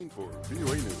for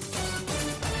VOA News.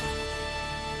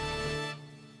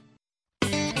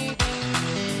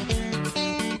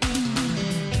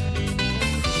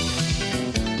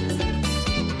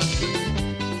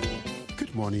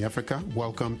 Good morning, Africa.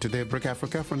 Welcome to Daybreak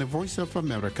Africa from the Voice of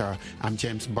America. I'm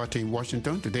James Butte in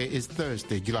Washington. Today is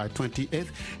Thursday, July 28th,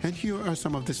 and here are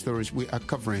some of the stories we are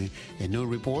covering. A new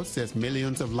report says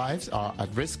millions of lives are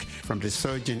at risk from the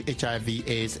surging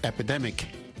HIV/AIDS epidemic.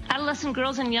 Adolescent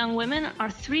girls and young women are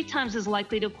 3 times as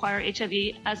likely to acquire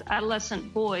HIV as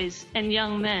adolescent boys and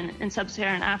young men in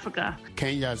sub-Saharan Africa.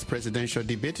 Kenya's presidential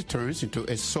debate turns into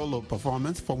a solo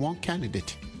performance for one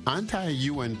candidate.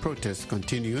 Anti-UN protests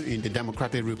continue in the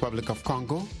Democratic Republic of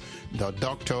Congo. The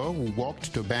doctor who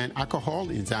walked to ban alcohol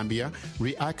in Zambia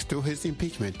reacts to his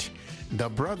impeachment. The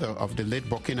brother of the late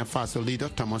Burkina Faso leader,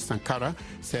 Thomas Sankara,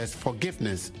 says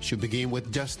forgiveness should begin with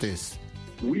justice.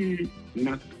 We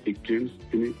not against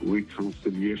any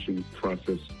reconciliation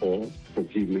process or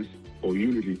forgiveness or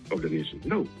unity of the nation.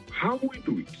 No. How we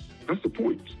do it, that's the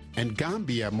point. And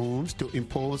Gambia moves to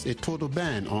impose a total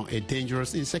ban on a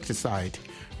dangerous insecticide.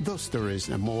 Those stories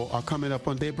and more are coming up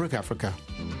on Daybreak Africa.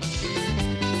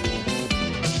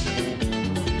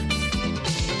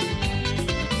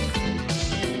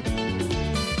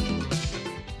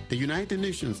 The United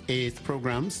Nations AIDS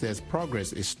program says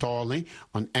progress is stalling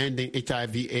on ending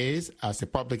HIV/AIDS as a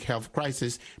public health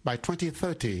crisis by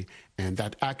 2030, and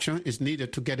that action is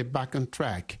needed to get it back on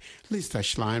track. Lisa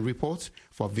Schlein reports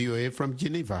for VOA from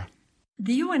Geneva.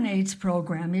 The UNAIDS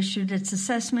program issued its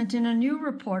assessment in a new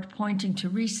report pointing to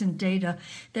recent data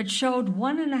that showed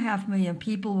 1.5 million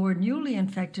people were newly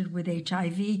infected with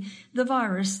HIV, the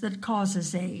virus that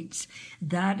causes AIDS.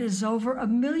 That is over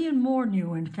 1 million more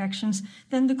new infections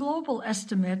than the global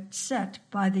estimate set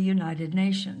by the United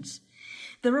Nations.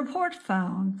 The report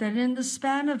found that in the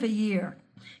span of a year,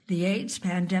 the AIDS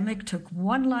pandemic took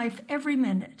 1 life every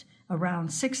minute,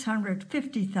 around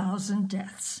 650,000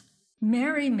 deaths.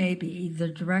 Mary Mabey, the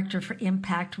director for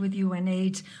Impact with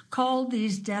UNAIDS, called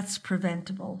these deaths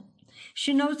preventable.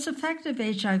 She notes effective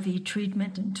HIV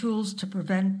treatment and tools to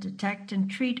prevent, detect, and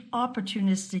treat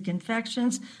opportunistic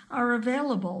infections are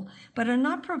available, but are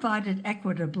not provided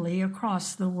equitably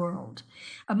across the world.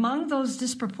 Among those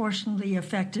disproportionately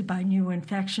affected by new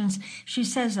infections, she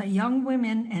says, are young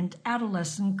women and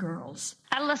adolescent girls.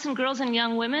 Adolescent girls and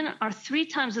young women are 3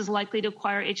 times as likely to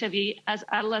acquire HIV as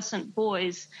adolescent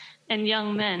boys and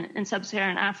young men in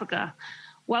sub-Saharan Africa.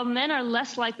 While men are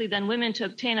less likely than women to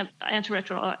obtain an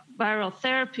antiretroviral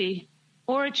therapy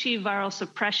or achieve viral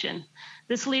suppression,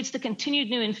 this leads to continued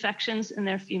new infections in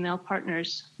their female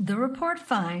partners. The report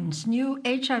finds new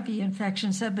HIV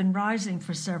infections have been rising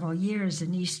for several years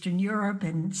in Eastern Europe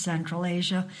and Central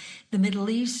Asia, the Middle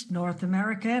East, North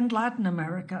America, and Latin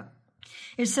America.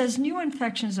 It says new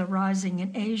infections are rising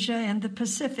in Asia and the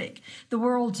Pacific, the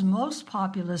world's most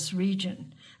populous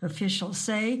region. Officials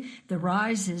say the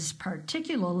rise is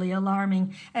particularly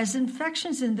alarming as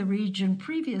infections in the region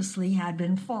previously had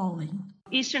been falling.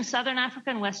 Eastern Southern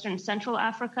Africa and Western Central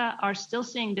Africa are still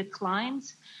seeing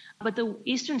declines, but the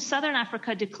Eastern Southern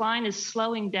Africa decline is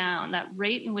slowing down. That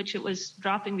rate in which it was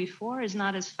dropping before is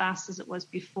not as fast as it was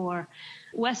before.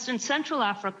 Western Central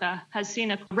Africa has seen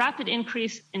a rapid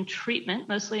increase in treatment,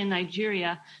 mostly in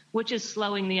Nigeria, which is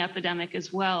slowing the epidemic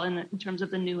as well in terms of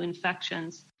the new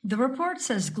infections. The report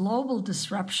says global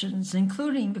disruptions,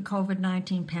 including the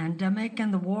COVID-19 pandemic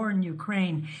and the war in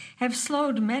Ukraine, have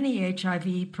slowed many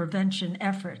HIV prevention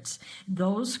efforts.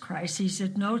 Those crises,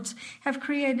 it notes, have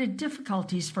created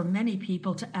difficulties for many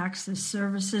people to access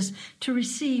services to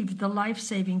receive the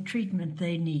life-saving treatment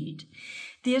they need.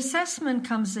 The assessment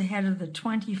comes ahead of the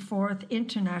 24th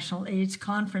International AIDS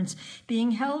Conference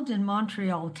being held in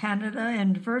Montreal, Canada,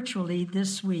 and virtually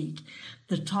this week.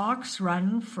 The talks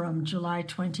run from July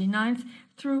 29th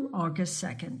through August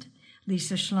 2nd.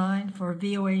 Lisa Schlein for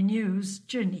VOA News,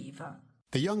 Geneva.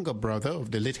 The younger brother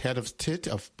of the late head of state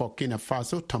of Burkina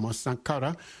Faso, Thomas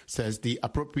Sankara, says the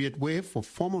appropriate way for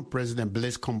former President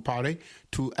Blaise Compaoré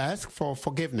to ask for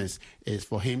forgiveness is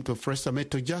for him to first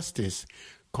submit to justice.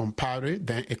 Compaoré,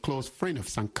 then a close friend of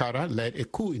Sankara, led a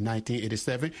coup in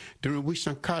 1987 during which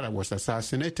Sankara was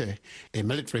assassinated. A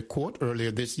military court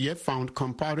earlier this year found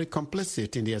Compaoré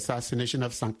complicit in the assassination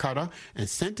of Sankara and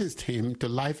sentenced him to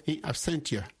life in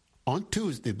absentia. On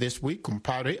Tuesday this week,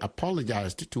 Compaoré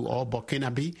apologized to all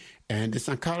Burkinabe and the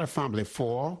Sankara family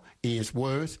for, in his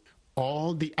words,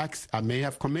 all the acts I may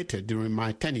have committed during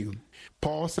my tenure.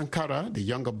 Paul Sankara, the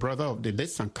younger brother of the late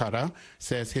Sankara,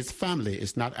 says his family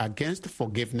is not against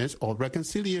forgiveness or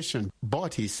reconciliation,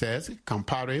 but he says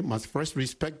Compaoré must first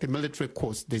respect the military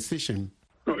court's decision.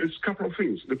 No, it's a couple of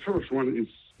things. The first one is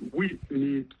we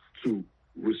need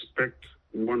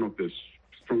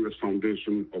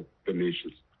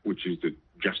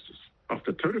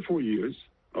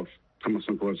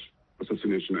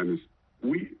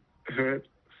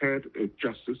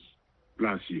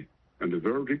And the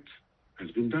verdict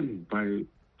has been done by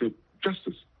the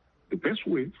justice. The best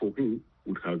way for him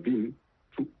would have been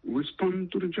to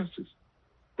respond to the justice.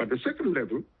 But the second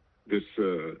level, this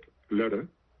letter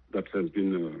that has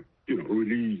been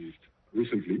released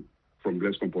recently from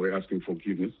Blaise Compaoré asking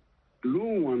forgiveness, no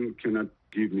one cannot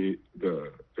give me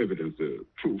the evidence, the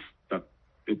proof that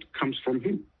it comes from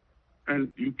him.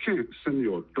 And you can't send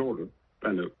your daughter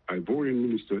and an Ivorian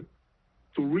minister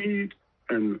to read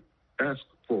and ask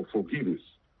for forgiveness.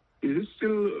 Is it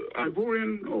still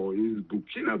Ivorian or is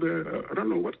Burkina? I don't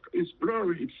know what. It's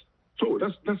blurry. So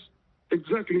that's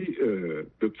exactly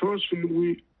the first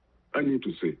thing I need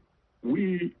to say.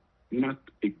 We not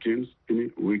against any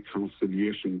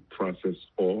reconciliation process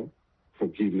or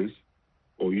forgiveness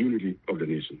or unity of the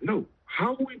nation. No.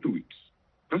 How we do it?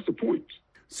 That's the point.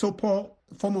 So, Paul,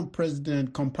 former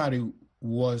President Compaoré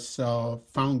was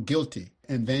found guilty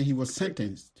and then he was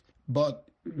sentenced. But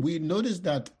we noticed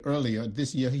that earlier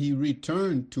this year he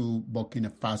returned to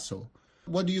Burkina Faso.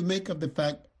 What do you make of the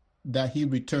fact that he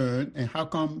returned, and how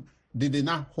come did they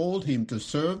not hold him to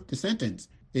serve the sentence?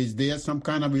 Is there some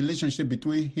kind of relationship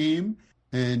between him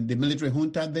and the military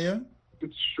junta there?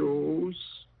 It shows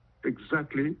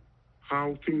exactly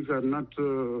how things are not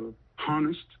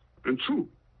honest and true.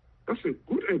 That's a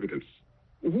good evidence.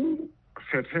 Who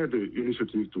had the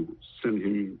initiative to send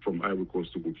him from Ivory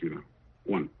Coast to Burkina?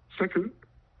 One. Second,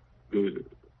 the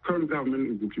current government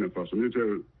in Burkina Faso,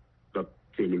 military that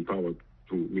came in power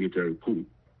through military coup,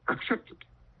 accepted.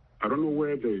 I don't know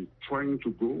where they're trying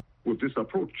to go with this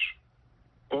approach.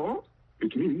 Or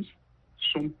it means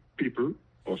some people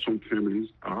or some families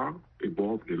are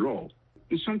above the law.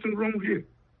 There's something wrong here.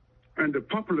 And the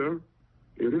popular,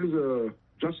 it is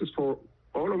justice for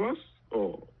all of us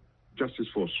or justice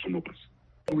for some of us.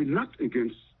 We're not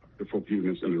against the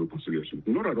forgiveness and the reconciliation,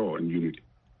 not at all in unity.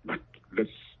 But let's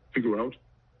figure out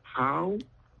how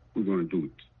we're going to do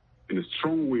it in a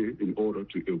strong way in order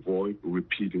to avoid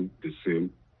repeating the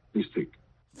same mistake.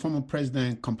 Former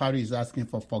President Compaoré is asking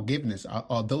for forgiveness.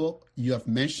 Although you have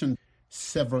mentioned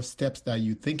several steps that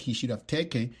you think he should have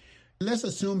taken, let's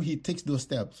assume he takes those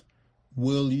steps.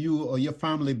 Will you or your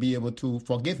family be able to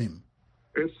forgive him?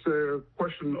 It's a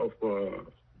question of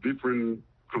different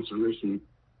consideration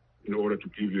in order to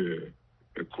give you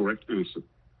a correct answer.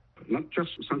 Not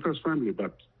just Sankare's family,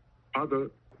 but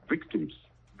other victims.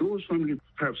 Those families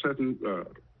have certain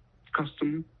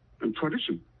custom and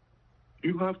tradition.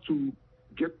 You have to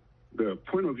get the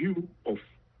point of view of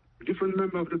different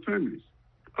members of the families.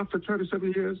 After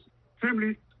 37 years,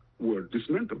 families were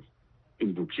dismantled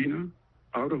in Burkina,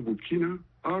 out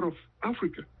of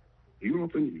Africa,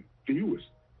 Europe, and the U.S.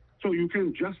 So you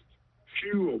can just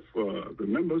few of the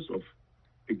members of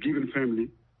a given family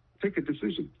take a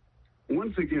decision.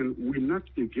 Once again, we're not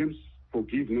against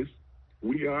forgiveness.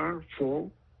 We are for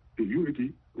the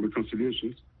unity,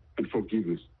 reconciliation, and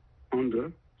forgiveness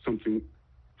under something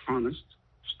honest,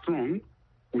 strong,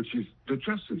 which is the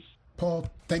justice. Paul,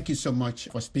 thank you so much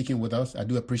for speaking with us. I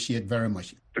do appreciate very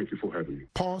much. Thank you for having me.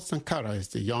 Paul Sankara is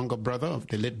the younger brother of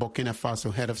the late Burkina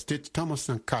Faso head of state, Thomas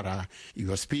Sankara.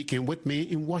 You are speaking with me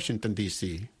in Washington,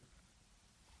 D.C.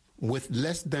 With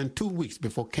less than 2 weeks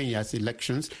before Kenya's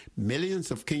elections,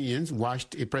 millions of Kenyans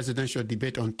watched a presidential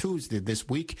debate on Tuesday this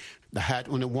week that had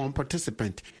only one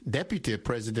participant. Deputy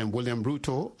President William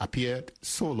Ruto appeared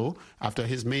solo after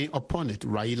his main opponent,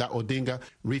 Raila Odinga,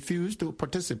 refused to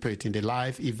participate in the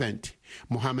live event.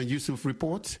 Mohammed Yusuf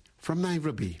reports from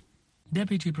Nairobi.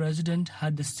 Deputy President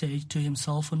had the stage to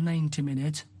himself for 90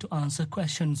 minutes to answer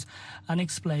questions and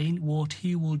explain what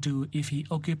he will do if he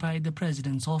occupied the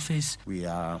president's office. We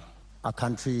are a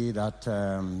country that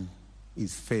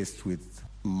is faced with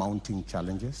mounting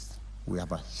challenges. We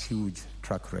have a huge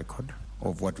track record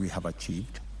of what we have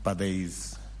achieved, but there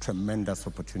is tremendous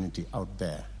opportunity out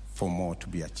there for more to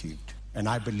be achieved. And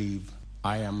I believe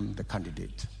I am the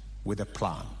candidate with a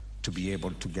plan to be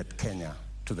able to get Kenya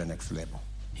to the next level.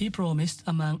 He promised,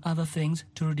 among other things,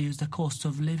 to reduce the cost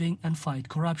of living and fight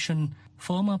corruption.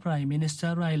 Former Prime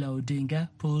Minister Raila Odinga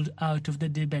pulled out of the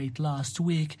debate last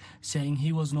week, saying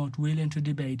he was not willing to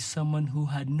debate someone who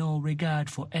had no regard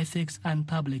for ethics and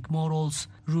public morals.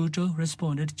 Ruto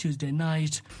responded Tuesday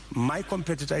night. My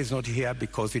competitor is not here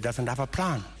because he doesn't have a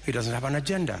plan. He doesn't have an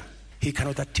agenda. He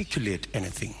cannot articulate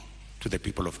anything to the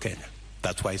people of Kenya.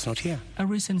 That's why he's not here. A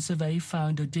recent survey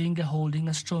found Odinga holding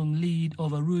a strong lead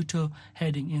over Ruto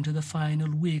heading into the final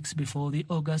weeks before the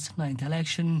August 9th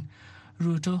election.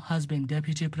 Ruto has been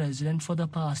deputy president for the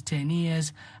past 10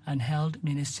 years and held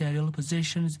ministerial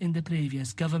positions in the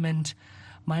previous government.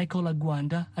 Michael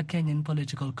Agwanda, a Kenyan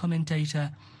political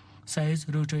commentator, says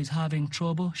Ruto is having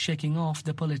trouble shaking off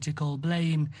the political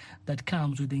blame that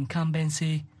comes with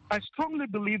incumbency. I strongly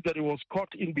believe that he was caught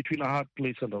in between a hard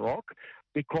place and a rock,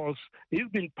 because he's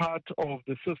been part of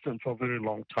the system for a very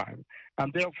long time.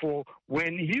 And therefore,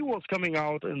 when he was coming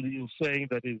out and he was saying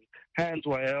that his hands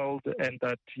were held and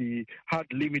that he had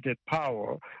limited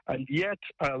power, and yet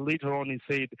later on he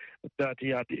said that he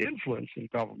had the influence in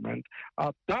government,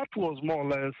 that was more or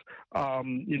less,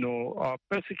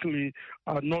 basically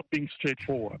not being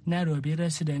straightforward. Nairobi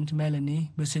resident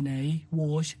Melanie Businei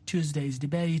watched Tuesday's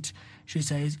debate. She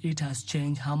says it has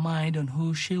changed her mind on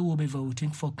who she will be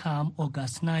voting for come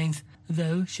August 9th,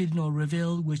 though she did not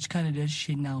reveal which candidate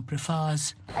she now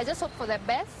prefers. I just hope for the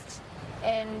best,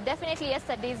 and definitely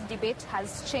yesterday's debate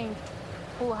has changed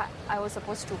who I was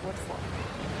supposed to vote for.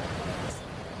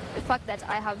 The fact that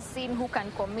I have seen who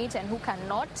can commit and who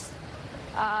cannot,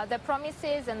 the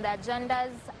promises and the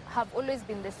agendas have always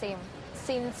been the same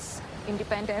since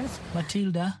independence.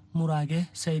 Matilda Murage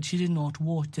said she did not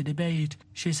watch the debate.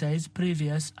 She says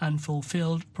previous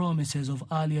unfulfilled promises of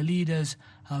earlier leaders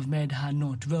have made her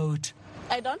not vote.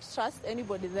 I don't trust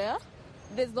anybody there.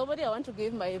 There's nobody I want to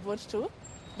give my vote to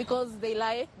because they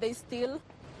lie, they steal.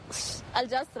 I'll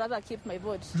just rather keep my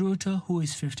vote. Ruto, who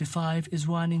is 55, is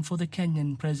running for the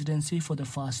Kenyan presidency for the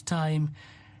first time.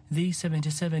 The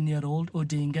 77-year-old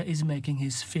Odinga is making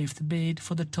his fifth bid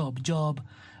for the top job.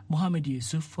 Mohammed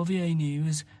Yusuf for VOA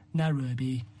News,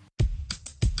 Nairobi.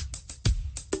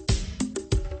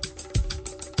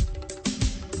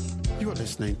 You are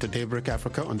listening to Daybreak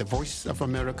Africa on the Voice of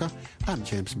America. I'm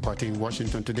James Mpote in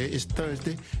Washington. Today is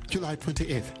Thursday, July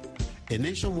 28th. A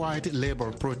nationwide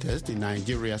labor protest in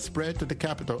Nigeria spread to the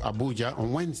capital, Abuja,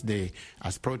 on Wednesday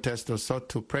as protesters sought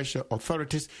to pressure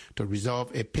authorities to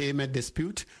resolve a payment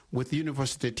dispute with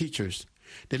university teachers.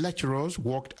 The lecturers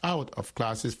walked out of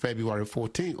classes February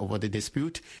 14 over the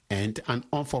dispute and an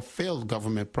unfulfilled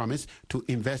government promise to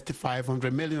invest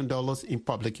 $500 million in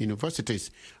public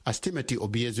universities. As Timothy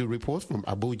Obiezu reports from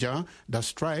Abuja, the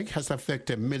strike has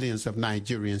affected millions of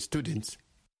Nigerian students.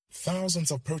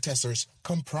 Thousands of protesters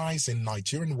comprising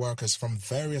Nigerian workers from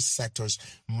various sectors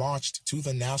marched to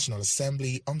the National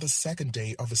Assembly on the second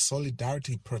day of a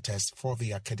solidarity protest for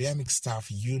the Academic Staff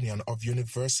Union of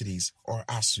Universities, or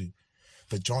ASU.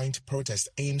 The joint protest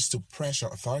aims to pressure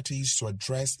authorities to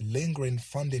address lingering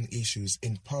funding issues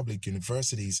in public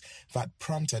universities that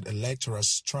prompted a lecturers'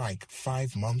 strike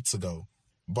 5 months ago.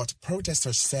 But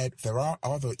protesters said there are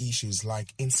other issues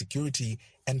like insecurity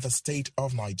and the state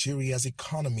of Nigeria's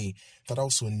economy that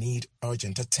also need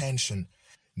urgent attention.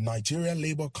 Nigeria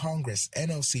Labour Congress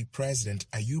NLC President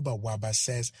Ayuba Waba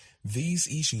says these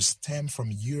issues stem from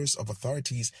years of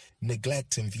authorities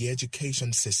neglecting the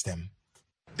education system.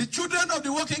 The children of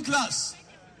the working class,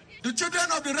 the children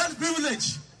of the less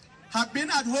privileged have been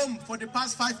at home for the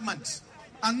past 5 months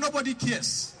and nobody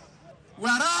cares.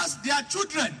 Whereas their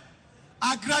children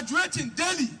are graduating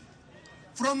daily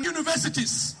from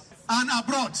universities and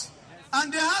abroad.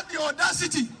 And they have the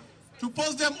audacity to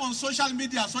post them on social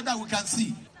media so that we can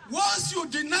see. Once you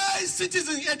deny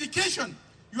citizens education,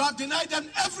 you have denied them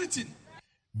everything.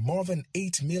 More than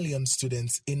 8 million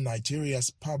students in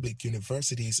Nigeria's public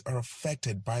universities are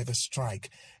affected by the strike,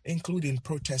 including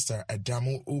protester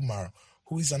Adamu Umar,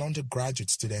 who is an undergraduate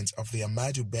student of the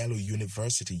Ahmadu Bello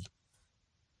University.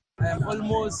 I am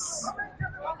almost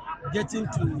getting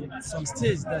to some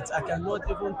stage that I cannot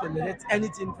even tolerate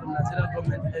anything from the Nigerian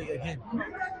government again.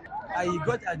 I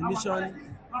got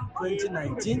admission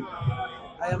 2019.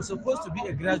 I am supposed to be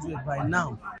a graduate by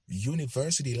now.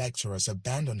 University lecturers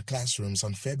abandoned classrooms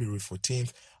on February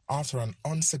 14th after an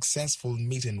unsuccessful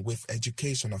meeting with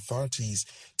education authorities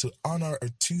to honor a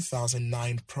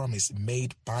 2009 promise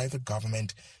made by the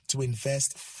government to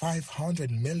invest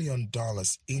 $500 million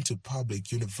into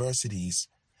public universities.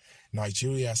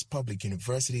 Nigeria's public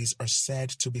universities are said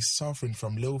to be suffering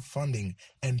from low funding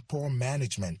and poor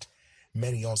management.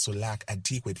 Many also lack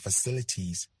adequate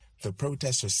facilities. The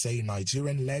protesters say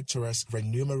Nigerian lecturers'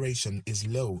 remuneration is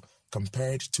low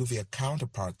compared to their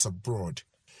counterparts abroad.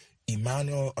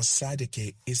 Emmanuel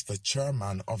Osadike is the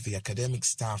chairman of the Academic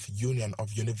Staff Union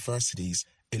of Universities,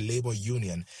 a labor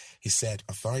union. He said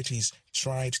authorities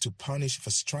tried to punish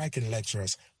the striking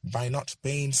lecturers by not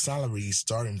paying salaries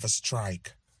during the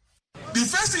strike. The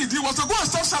first thing he did was to go and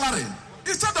stop salary.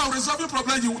 Instead of resolving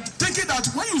problems, you thinking that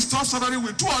when you stop salary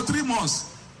with 2 or 3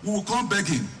 months, we will come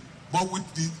begging. But with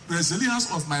the resilience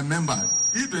of my member,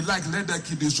 if they like, let them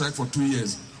keep this strike for 2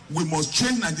 years. We must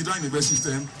change Nigerian university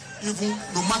system, even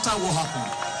no matter what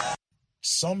happens.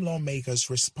 Some lawmakers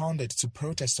responded to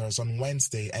protesters on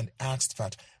Wednesday and asked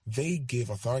that they give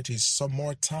authorities some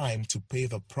more time to pay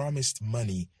the promised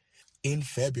money. In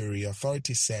February,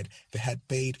 authorities said they had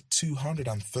paid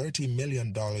 $230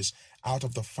 million out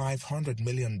of the $500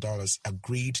 million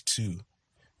agreed to.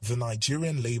 The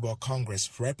Nigerian Labour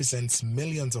Congress represents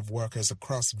millions of workers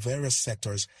across various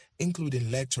sectors,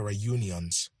 including lecturer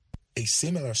unions. A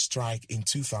similar strike in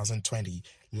 2020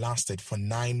 lasted for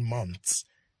 9 months.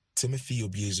 Timothy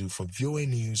Obiezu for VOA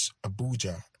News,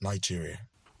 Abuja, Nigeria.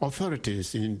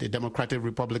 Authorities in the Democratic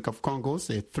Republic of Congo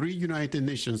say 3 United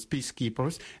Nations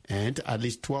peacekeepers and at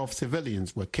least 12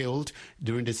 civilians were killed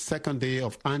during the second day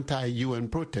of anti-UN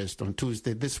protest on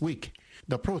Tuesday this week.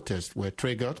 The protests were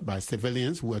triggered by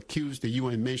civilians who accused the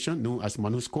UN mission known as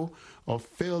MONUSCO of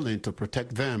failing to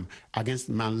protect them against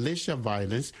militia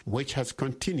violence, which has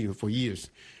continued for years.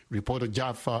 Reporter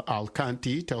Jafar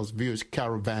Al-Kanti tells viewers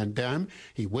Carol Van Dam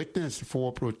he witnessed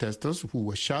 4 protesters who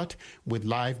were shot with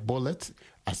live bullets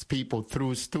as people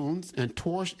threw stones and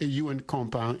torched a UN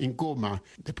compound in Goma,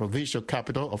 the provincial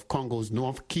capital of Congo's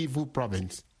North Kivu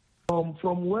province.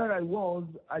 From where I was,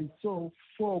 I saw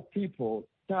 4 people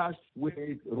touched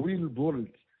with real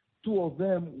bullets. 2 of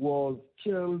them was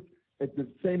killed at the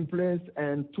same place,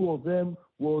 and 2 of them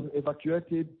was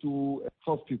evacuated to a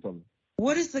hospital.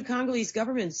 What has the Congolese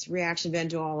government's reaction been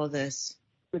to all of this?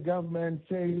 The government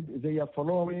said they are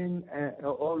following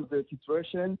all the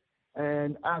situation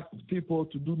and asked people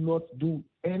to do not do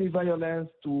any violence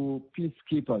to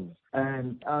peacekeepers.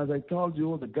 And as I told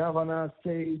you, the governor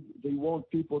said they want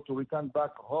people to return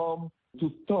back home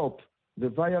to stop the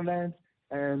violence,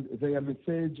 and their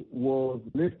message was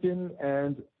listened,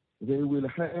 and they will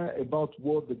hear about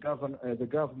what the government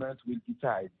will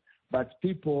decide. But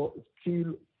people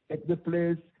still at the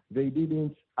place, they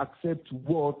didn't accept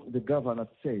what the governor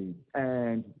said.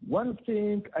 And one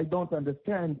thing I don't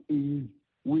understand is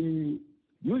we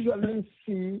usually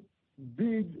see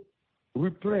big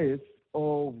repress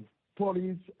of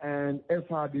police and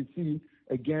FRDC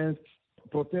against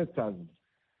protesters.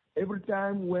 Every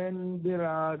time when there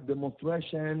are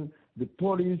demonstrations, the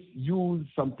police use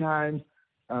sometimes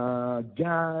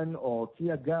gun or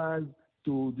tear gas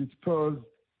to disperse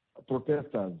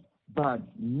protesters. But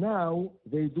now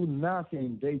they do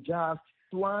nothing. They just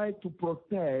try to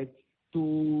protect,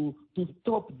 to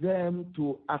stop them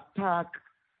to attack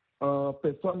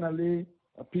personally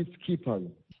peacekeepers.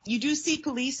 You do see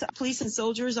police and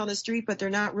soldiers on the street, but they're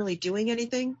not really doing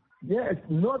anything? Yes,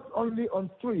 not only on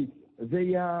streets.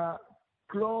 They are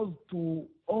close to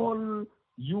all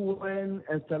UN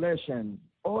installations.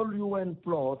 All UN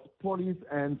plots, police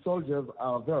and soldiers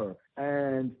are there.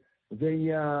 And they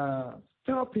are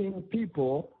stopping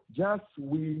people just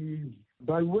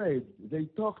by words. They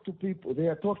talk to people. They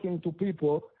are talking to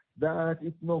people that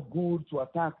it's not good to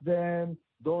attack them,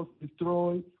 don't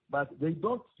destroy, but they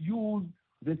don't use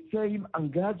the same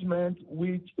engagement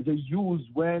which they use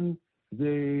when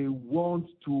they want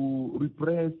to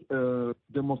repress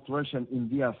demonstration in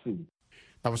DRC.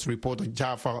 That was reporter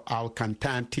Jafar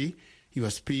Al-Kantanti. He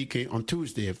was speaking on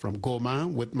Tuesday from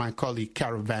Goma with my colleague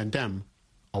Carol Van Dam.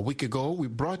 A week ago, we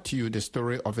brought to you the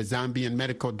story of a Zambian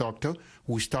medical doctor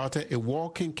who started a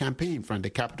walking campaign from the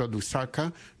capital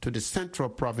Lusaka to the central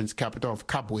province capital of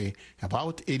Kabwe,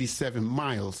 about 87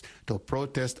 miles, to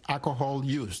protest alcohol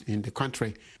use in the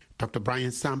country. Dr.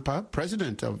 Brian Sampa,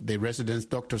 president of the Residents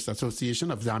Doctors Association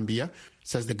of Zambia,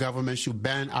 says the government should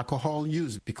ban alcohol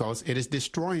use because it is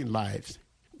destroying lives.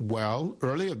 Well,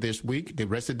 earlier this week, the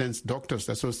Residents Doctors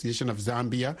Association of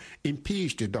Zambia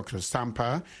impeached Dr.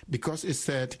 Sampa because it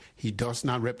said he does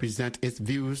not represent its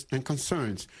views and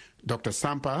concerns. Dr.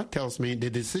 Sampa tells me the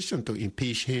decision to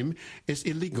impeach him is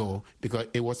illegal because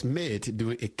it was made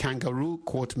during a kangaroo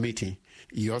court meeting.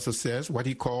 He also says what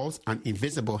he calls an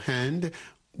invisible hand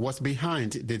was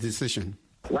behind the decision.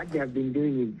 What they have been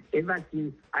doing is, ever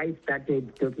since I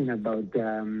started talking about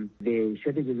the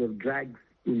shortages of drugs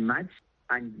in March,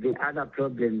 and the other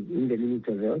problems in the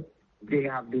Ministry of Health, they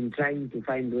have been trying to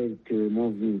find ways to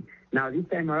move me. Now, this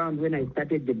time around, when I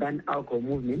started the ban alcohol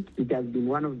movement, it has been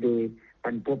one of the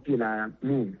unpopular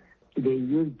moves. They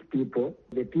used people.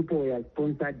 The people were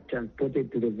sponsored,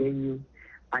 transported to the venue,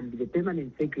 and the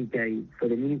permanent secretary for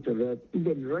the Ministry of Health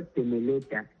even wrote them a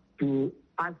letter to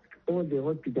ask all the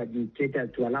hospital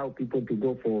administrators to allow people to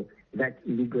go for that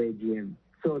illegal AGM.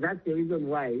 So that's the reason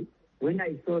why when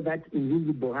I saw that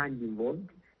invisible hand involved,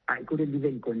 I couldn't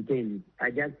even contain it.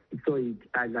 I just saw it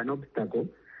as an obstacle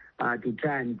to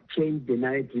try and change the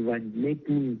narrative and make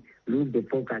me lose the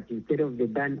focus. Instead of the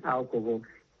ban alcohol,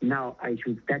 now I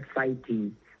should start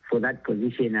fighting for that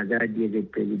position as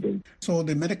RDA president. So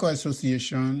the Medical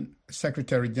Association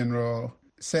Secretary General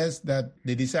says that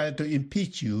they decided to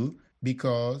impeach you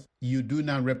because you do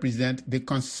not represent the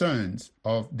concerns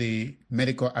of the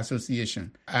medical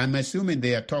association. I'm assuming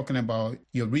they are talking about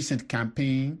your recent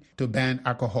campaign to ban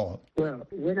alcohol. Well,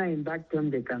 when I embarked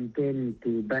on the campaign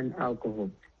to ban alcohol,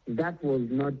 that was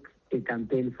not a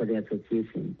campaign for the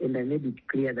association. And I made it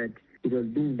clear that it was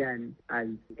being done as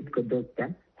a medical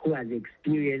doctor who has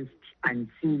experienced and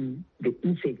seen the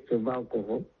effects of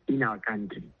alcohol in our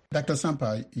country. Dr.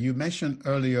 Sampah, you mentioned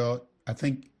earlier, I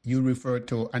think you referred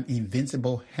to an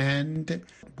invincible hand.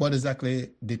 What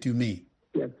exactly did you mean?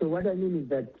 Yeah, so what I mean is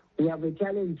that we have a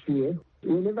challenge here.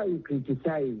 Whenever you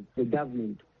criticize the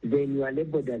government, then you are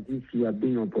labeled as if you are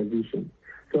being opposition.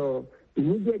 So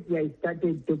immediately I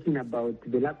started talking about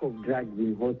the lack of drugs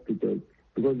in hospitals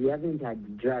because we haven't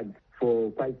had drugs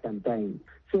for quite some time.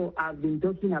 So I've been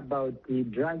talking about the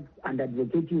drugs and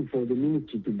advocating for the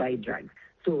ministry to buy drugs.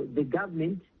 So the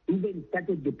government even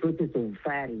started the process of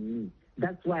firing me.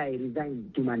 That's why I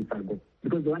resigned 2 months ago,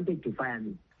 because they wanted to fire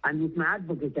me. And with my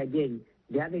advocates again,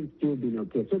 they haven't still been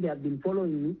okay. So they have been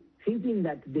following me, thinking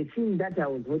that the thing that I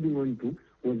was holding on to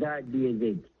was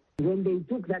RDAZ. When they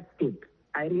took that step,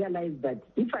 I realized that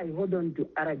if I hold on to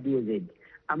RDAZ,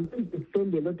 I'm going to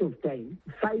spend a lot of time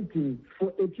fighting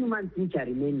for a few months which are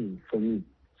remaining for me.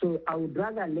 So I would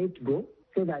rather let go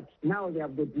so that now they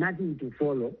have got nothing to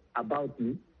follow about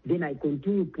me. Then I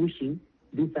continue pushing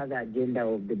this other agenda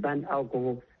of the ban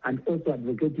alcohol and also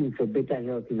advocating for better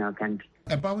health in our country.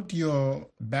 About your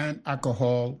ban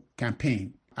alcohol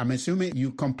campaign, I'm assuming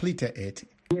you completed it.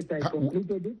 Yes, I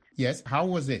completed it. Yes, how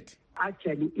was it?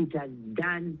 Actually, it has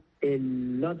done a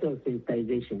lot of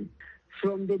sensitization.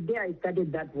 From the day I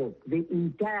started that work, the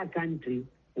entire country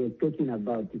was talking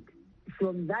about it.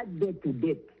 From that day to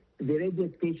date, the radio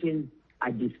stations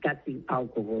are discussing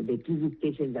alcohol. The TV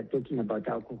stations are talking about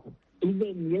alcohol.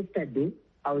 Even yesterday,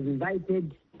 I was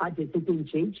invited at a certain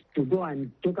church to go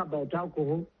and talk about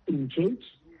alcohol in church,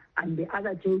 and the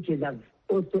other churches have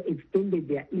also extended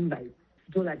their invite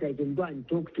so that I can go and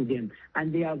talk to them.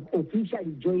 And they have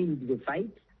officially joined the fight,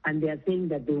 and they are saying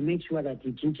that they will make sure that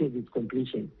it reaches its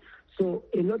completion. So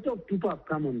a lot of people have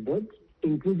come on board,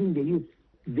 including the youth.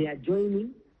 They are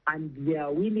joining, and they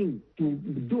are willing to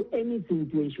do anything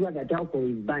to ensure that alcohol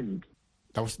is banned.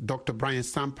 That was Dr. Brian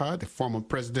Sampah, the former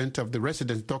president of the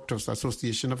Resident Doctors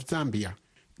Association of Zambia.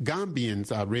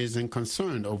 Gambians are raising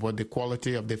concern over the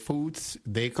quality of the foods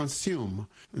they consume.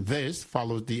 This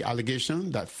follows the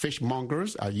allegation that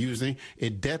fishmongers are using a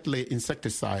deadly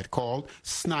insecticide called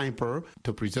Sniper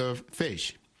to preserve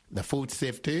fish. The Food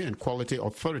Safety and Quality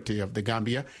Authority of the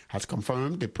Gambia has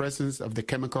confirmed the presence of the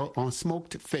chemical on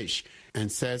smoked fish and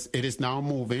says it is now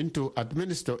moving to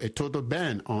administer a total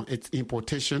ban on its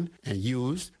importation and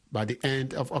use by the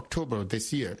end of October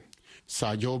this year.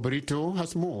 Sergio Brito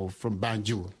has more from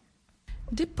Banjul.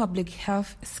 The public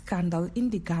health scandal in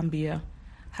the Gambia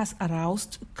has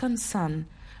aroused concern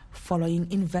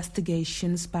following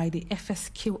investigations by the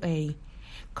FSQA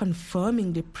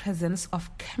confirming the presence of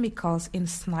chemicals in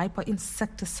Sniper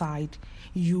insecticide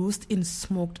used in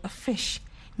smoked fish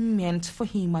meant for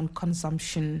human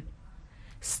consumption.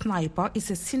 Sniper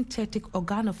is a synthetic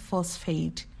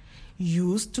organophosphate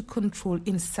used to control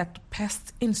insect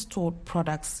pests in stored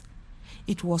products.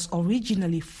 It was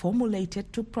originally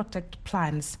formulated to protect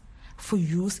plants for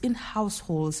use in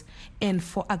households and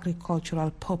for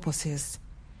agricultural purposes.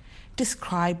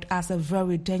 Described as a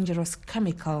very dangerous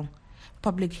chemical,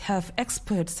 public health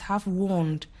experts have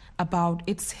warned about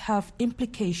its health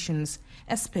implications,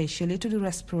 especially to the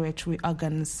respiratory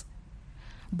organs.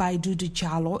 Baidudu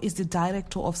Jallo is the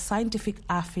Director of Scientific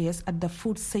Affairs at the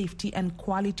Food Safety and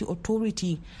Quality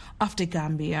Authority of the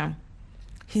Gambia.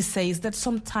 He says that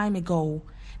some time ago,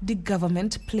 the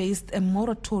government placed a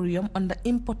moratorium on the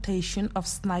importation of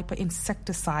Sniper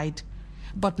insecticide.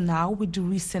 But now, with the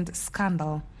recent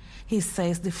scandal, he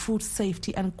says the Food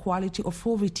Safety and Quality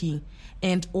Authority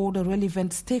and all the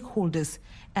relevant stakeholders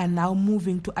are now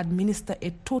moving to administer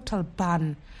a total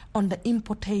ban on the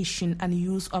importation and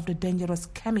use of the dangerous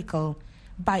chemical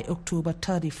by October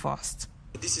 31st.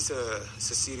 This is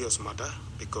a serious matter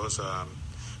because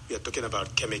we are talking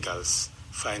about chemicals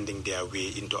finding their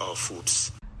way into our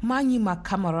foods. Manyima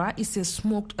Kamara is a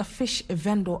smoked fish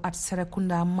vendor at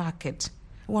Serekunda Market,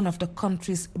 one of the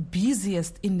country's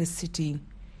busiest in the city.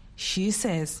 She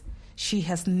says she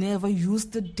has never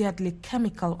used the deadly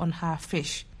chemical on her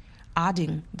fish,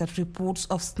 adding that reports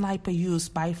of Sniper use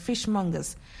by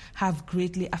fishmongers have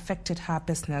greatly affected her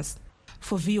business.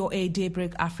 For VOA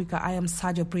Daybreak Africa, I am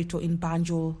Sergio Brito in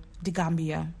Banjul, the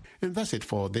Gambia. And that's it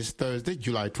for this Thursday,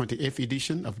 July 28th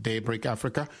edition of Daybreak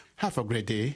Africa. Have a great day